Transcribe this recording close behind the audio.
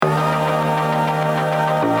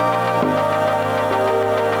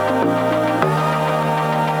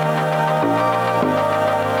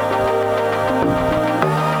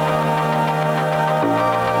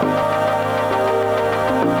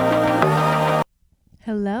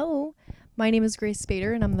Hello, my name is Grace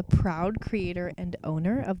Spader, and I'm the proud creator and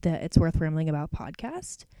owner of the It's Worth Rambling About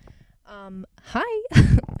podcast. Hi.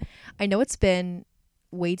 I know it's been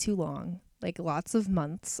way too long, like lots of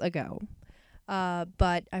months ago,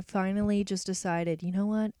 but I finally just decided, you know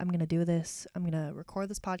what? I'm going to do this. I'm going to record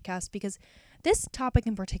this podcast because this topic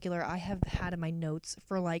in particular I have had in my notes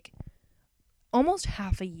for like almost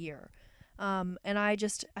half a year. And I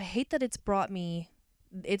hate that it's brought me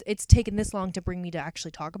it's taken this long to bring me to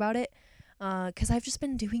actually talk about it, because I've just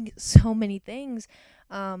been doing so many things.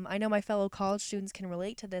 I know my fellow college students can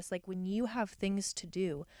relate to this. Like when you have things to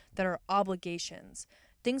do that are obligations,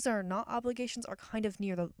 things that are not obligations are kind of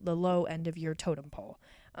near the low end of your totem pole.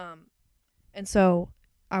 And so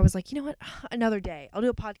I was like, you know what, another day. I'll do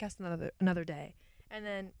a podcast another day. And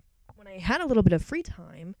then when I had a little bit of free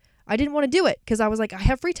time, I didn't want to do it because I was like, I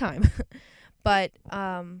have free time. But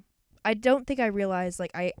I don't think I realized like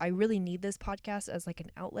I really need this podcast as like an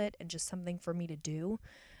outlet and just something for me to do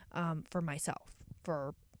for myself,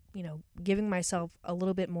 for, you know, giving myself a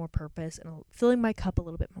little bit more purpose and filling my cup a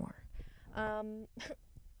little bit more.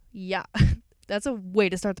 Yeah, that's a way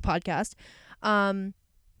to start the podcast.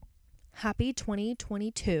 Happy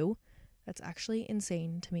 2022. That's actually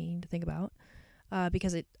insane to me to think about,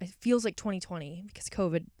 because it feels like 2020 because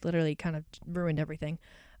COVID literally kind of ruined everything.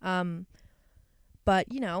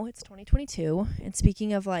 But, you know, it's 2022, and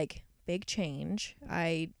speaking of, like, big change,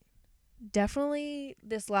 I definitely,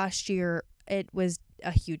 this last year, it was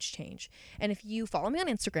a huge change. And if you follow me on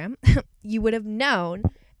Instagram, you would have known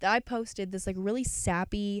that I posted this, like, really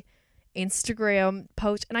sappy Instagram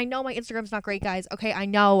post. And I know my Instagram's not great, guys. Okay, I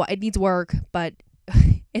know it needs work, but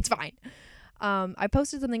it's fine. I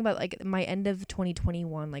posted something about, like, my end of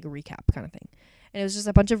 2021, like, recap kind of thing. And it was just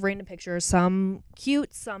a bunch of random pictures, some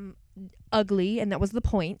cute, some ugly, and that was the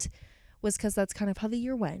point, was because that's kind of how the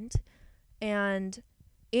year went. And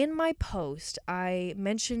in my post, I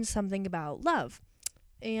mentioned something about love.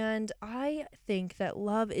 And I think that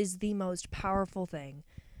love is the most powerful thing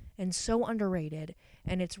and so underrated.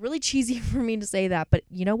 And it's really cheesy for me to say that, but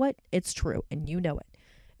you know what? It's true, and you know it.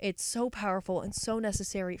 It's so powerful and so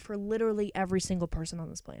necessary for literally every single person on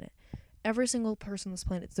this planet. Every single person on this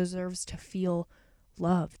planet deserves to feel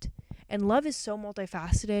loved. And love is so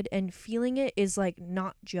multifaceted, and feeling it is like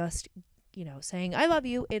not just, you know, saying I love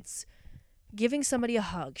you. It's giving somebody a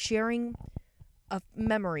hug, sharing a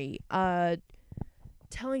memory,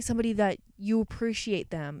 telling somebody that you appreciate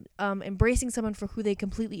them, embracing someone for who they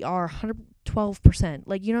completely are, 112%.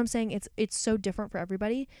 Like, you know what I'm saying? It's so different for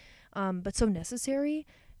everybody, but so necessary.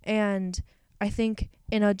 And I think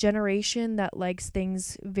in a generation that likes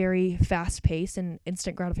things very fast-paced and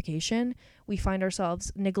instant gratification, we find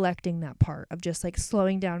ourselves neglecting that part of just like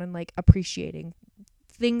slowing down and like appreciating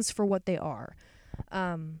things for what they are.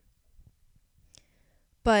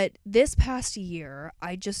 But this past year,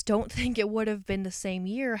 I just don't think it would have been the same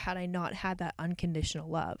year had I not had that unconditional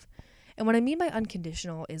love. And what I mean by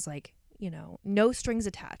unconditional is like, you know, no strings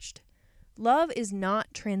attached. Love is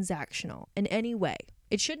not transactional in any way.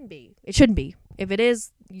 It shouldn't be. It shouldn't be. If it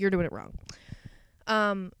is, you're doing it wrong.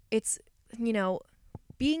 It's, you know,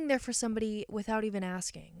 being there for somebody without even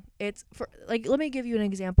asking. It's for, like, let me give you an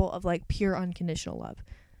example of like pure unconditional love.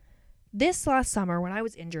 This last summer when I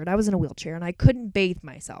was injured, I was in a wheelchair and I couldn't bathe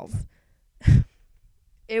myself.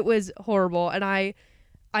 It was horrible. And I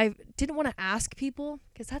didn't want to ask people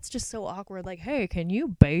because that's just so awkward. Like, hey, can you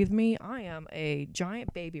bathe me? I am a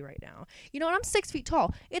giant baby right now. You know, and I'm 6 feet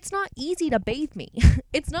tall. It's not easy to bathe me.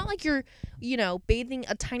 It's not like you're, you know, bathing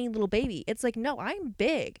a tiny little baby. It's like, no, I'm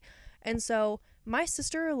big. And so my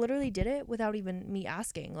sister literally did it without even me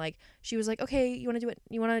asking. Like, she was like, okay, you want to do it?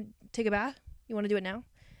 You want to take a bath? You want to do it now?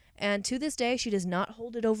 And to this day, she does not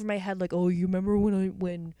hold it over my head like, oh, you remember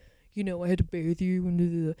when you know, I had to bathe you?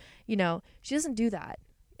 And, you know, she doesn't do that.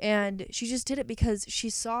 And she just did it because she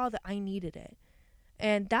saw that I needed it.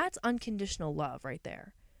 And that's unconditional love right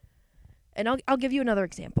there. And I'll give you another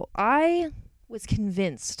example. I was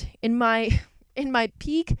convinced in my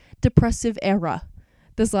peak depressive era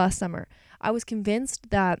this last summer, I was convinced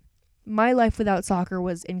that my life without soccer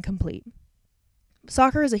was incomplete.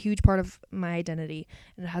 Soccer is a huge part of my identity,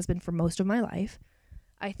 and it has been for most of my life.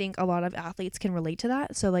 I think a lot of athletes can relate to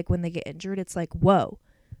that. So like when they get injured, it's like, whoa,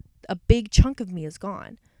 a big chunk of me is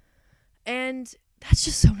gone. And that's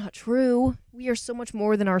just so not true. We are so much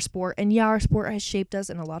more than our sport. And yeah, our sport has shaped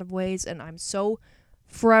us in a lot of ways. And I'm so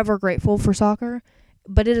forever grateful for soccer.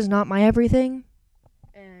 But it is not my everything.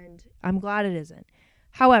 And I'm glad it isn't.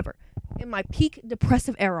 However, in my peak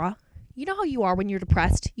depressive era, you know how you are when you're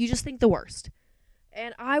depressed? You just think the worst.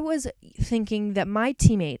 And I was thinking that my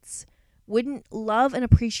teammates wouldn't love and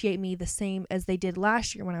appreciate me the same as they did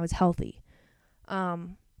last year when I was healthy.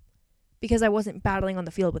 Because I wasn't battling on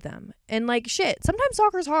the field with them. And like, shit, sometimes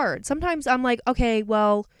soccer's hard. Sometimes I'm like, okay,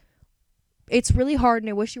 well, it's really hard and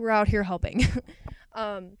I wish you were out here helping.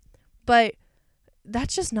 But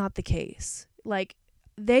that's just not the case. Like,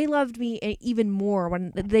 they loved me even more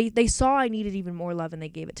when they saw I needed even more love and they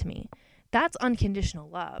gave it to me. That's unconditional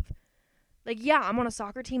love. Like, yeah, I'm on a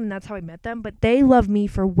soccer team and that's how I met them, but they love me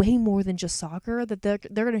for way more than just soccer, that they're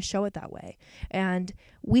going to show it that way. And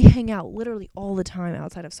we hang out literally all the time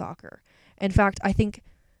outside of soccer. In fact, I think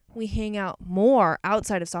we hang out more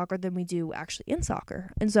outside of soccer than we do actually in soccer.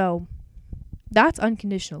 And so that's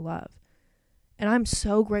unconditional love. And I'm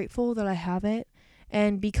so grateful that I have it.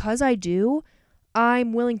 And because I do,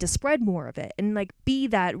 I'm willing to spread more of it and like be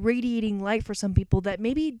that radiating light for some people that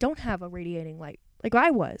maybe don't have a radiating light like I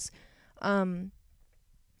was. And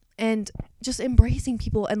just embracing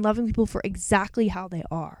people and loving people for exactly how they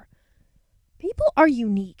are. People are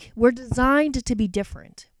unique. We're designed to be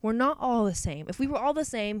different. We're not all the same. If we were all the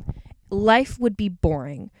same, life would be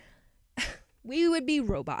boring. We would be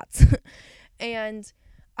robots. And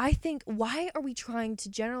I think, why are we trying to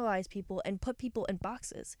generalize people and put people in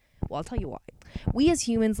boxes? Well, I'll tell you why. We as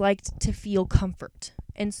humans like to feel comfort.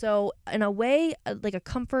 And so in a way, like a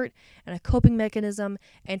comfort and a coping mechanism,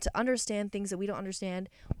 and to understand things that we don't understand,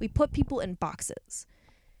 we put people in boxes.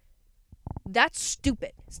 That's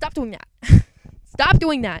stupid. Stop doing that. Stop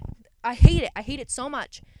doing that. I hate it. I hate it so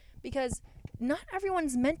much because not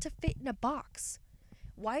everyone's meant to fit in a box.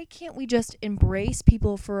 Why can't we just embrace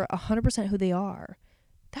people for 100% who they are?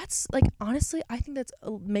 That's like, honestly, I think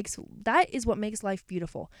that is what makes life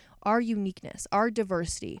beautiful. Our uniqueness, our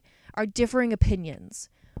diversity, our differing opinions.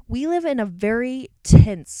 We live in a very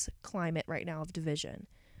tense climate right now of division.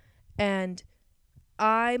 And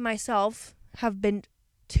I myself have been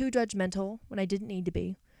too judgmental when I didn't need to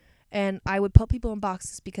be. And I would put people in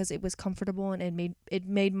boxes because it was comfortable and it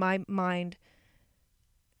made my mind,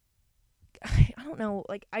 I don't know,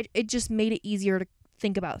 like it just made it easier to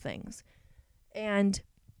think about things. And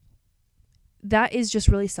that is just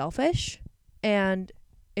really selfish. And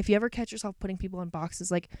if you ever catch yourself putting people in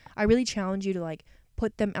boxes, like, I really challenge you to like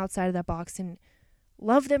put them outside of that box and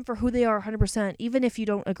love them for who they are 100%, even if you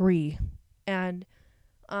don't agree. And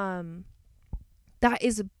that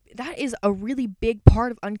is a really big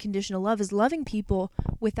part of unconditional love, is loving people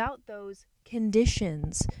without those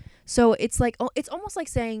conditions. So it's like, it's almost like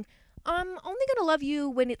saying, I'm only going to love you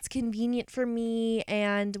when it's convenient for me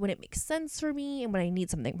and when it makes sense for me and when I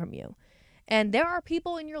need something from you. And there are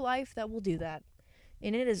people in your life that will do that.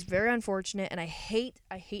 And it is very unfortunate. And I hate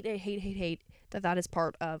that is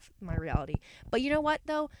part of my reality. But you know what,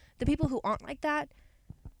 though? The people who aren't like that,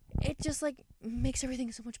 it just like makes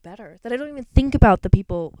everything so much better that I don't even think about the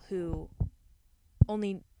people who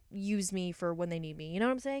only use me for when they need me. You know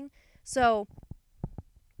what I'm saying? So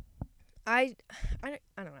I don't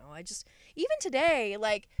know. I just, even today,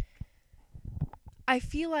 like, I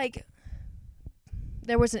feel like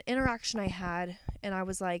there was an interaction I had and I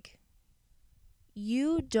was like,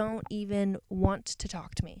 you don't even want to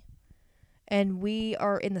talk to me. And we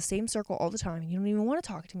are in the same circle all the time and you don't even want to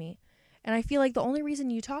talk to me. And I feel like the only reason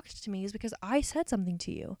you talked to me is because I said something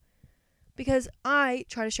to you. Because I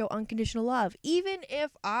try to show unconditional love. Even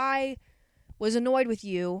if I was annoyed with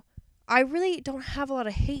you, I really don't have a lot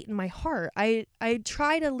of hate in my heart. I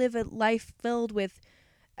try to live a life filled with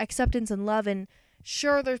acceptance and love. And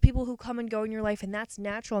sure, there's people who come and go in your life and that's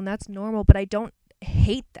natural and that's normal, but I don't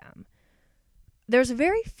hate them. There's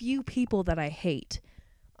very few people that I hate.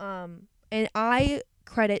 And I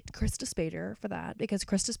credit Krista Spader for that, because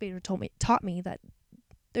Krista Spader taught me that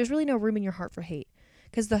there's really no room in your heart for hate,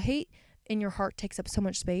 because the hate in your heart takes up so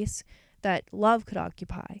much space that love could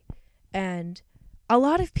occupy. And a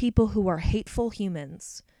lot of people who are hateful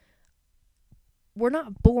humans were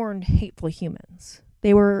not born hateful humans.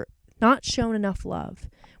 They were not shown enough love,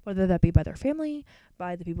 whether that be by their family,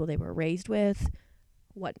 by the people they were raised with,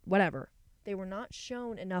 whatever. They were not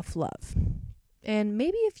shown enough love. And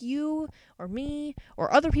maybe if you or me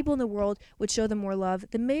or other people in the world would show them more love,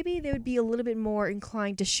 then maybe they would be a little bit more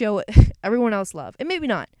inclined to show everyone else love. And maybe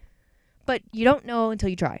not. But you don't know until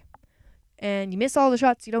you try. And you miss all the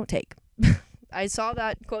shots you don't take. I saw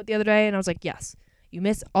that quote the other day and I was like, yes, you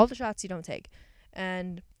miss all the shots you don't take.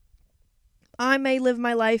 And I may live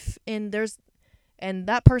my life and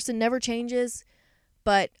that person never changes.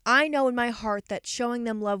 But I know in my heart that showing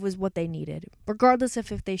them love was what they needed, regardless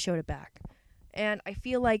of if they showed it back. And I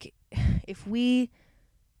feel like if we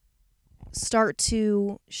start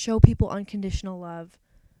to show people unconditional love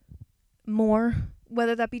more,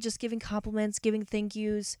 whether that be just giving compliments, giving thank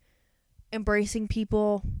yous, embracing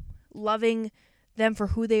people, loving them for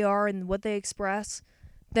who they are and what they express,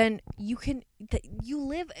 then you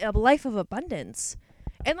live a life of abundance.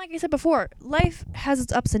 And like I said before, life has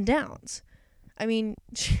its ups and downs. I mean,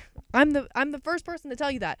 I'm the first person to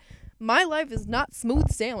tell you that. My life is not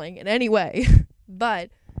smooth sailing in any way.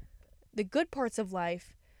 But the good parts of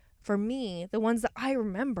life, for me, the ones that I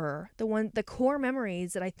remember, the core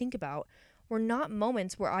memories that I think about, were not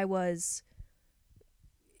moments where I was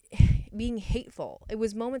being hateful. It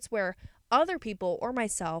was moments where other people or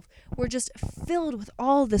myself were just filled with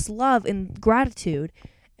all this love and gratitude.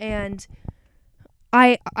 And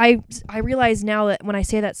I realize now that when I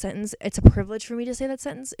say that sentence, it's a privilege for me to say that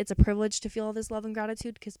sentence. It's a privilege to feel all this love and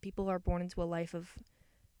gratitude because people are born into a life of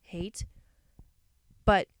hate.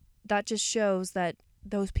 But that just shows that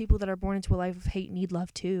those people that are born into a life of hate need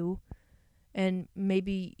love too. And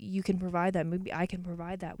maybe you can provide that. Maybe I can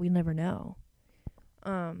provide that. We never know.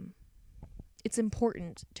 It's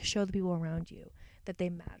important to show the people around you that they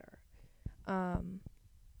matter. And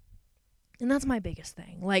that's my biggest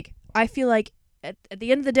thing. Like, I feel like at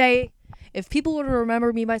the end of the day, if people were to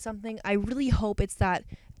remember me by something, I really hope it's that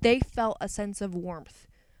they felt a sense of warmth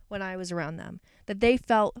when I was around them, that they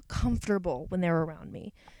felt comfortable when they were around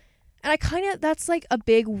me. And that's like a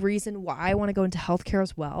big reason why I want to go into healthcare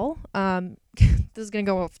as well. This is going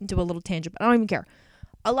to go off into a little tangent, but I don't even care.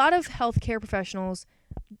 A lot of healthcare professionals,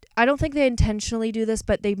 I don't think they intentionally do this,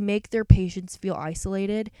 but they make their patients feel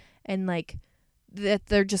isolated and like that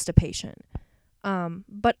they're just a patient.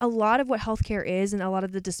 But a lot of what healthcare is and a lot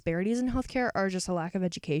of the disparities in healthcare are just a lack of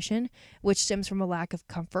education, which stems from a lack of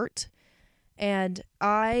comfort. And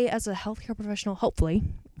I, as a healthcare professional, hopefully,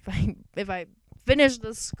 if I finish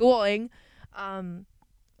the schooling, I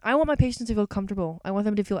want my patients to feel comfortable. I want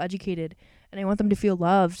them to feel educated, and I want them to feel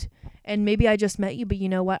loved. And maybe I just met you, but you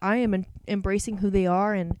know what? I am embracing who they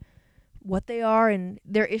are and what they are, and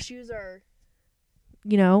their issues are,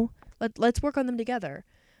 let's work on them together.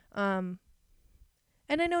 And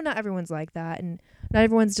I know not everyone's like that, and not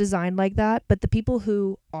everyone's designed like that, but the people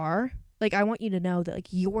who are, like, I want you to know that, like,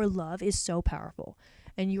 your love is so powerful,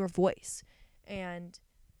 and your voice, and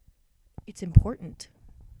it's important.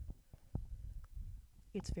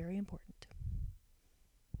 It's very important.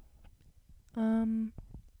 I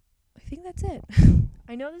think that's it.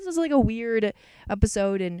 I know this is like a weird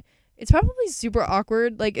episode, and it's probably super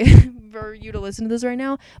awkward, like, for you to listen to this right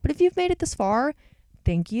now, but if you've made it this far,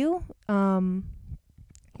 thank you.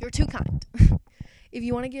 You're too kind. If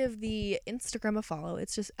you want to give the Instagram a follow,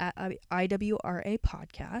 it's just at IWRA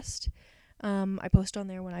podcast. I post on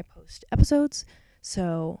there when I post episodes,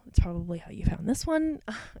 so it's probably how you found this one.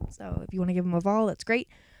 So if you want to give them a follow, that's great.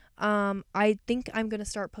 I think I'm going to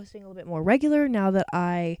start posting a little bit more regular now that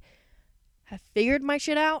I have figured my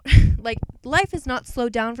shit out. Like, life is not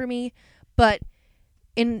slowed down for me, but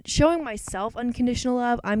in showing myself unconditional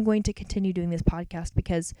love, I'm going to continue doing this podcast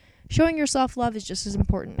because showing yourself love is just as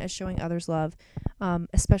important as showing others love,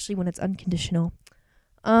 especially when it's unconditional.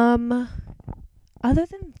 Other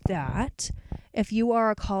than that, if you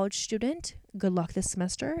are a college student, good luck this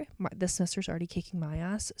semester. This semester's already kicking my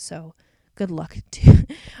ass, so good luck.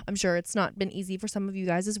 I'm sure it's not been easy for some of you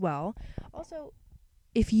guys as well. Also,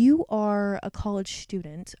 if you are a college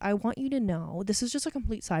student, I want you to know, this is just a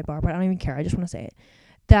complete sidebar, but I don't even care. I just want to say it,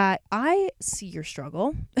 that I see your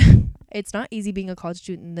struggle. It's not easy being a college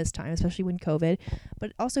student this time, especially when COVID,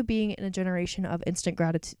 but also being in a generation of instant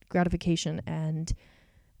gratification and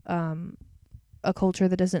a culture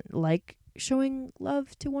that doesn't like showing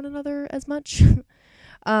love to one another as much.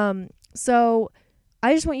 So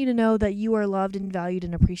I just want you to know that you are loved and valued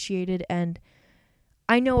and appreciated, and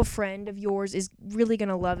I know a friend of yours is really going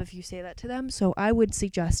to love if you say that to them, so I would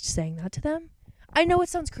suggest saying that to them. I know it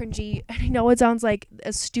sounds cringy, and I know it sounds like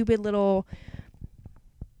a stupid little,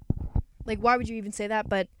 like, why would you even say that?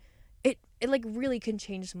 But it like really can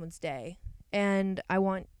change someone's day, and I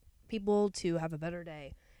want people to have a better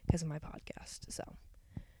day because of my podcast, so,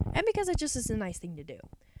 and because it just is a nice thing to do.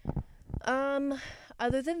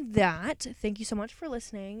 Other than that, thank you so much for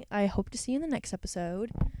listening. I hope to see you in the next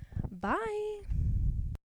episode. Bye.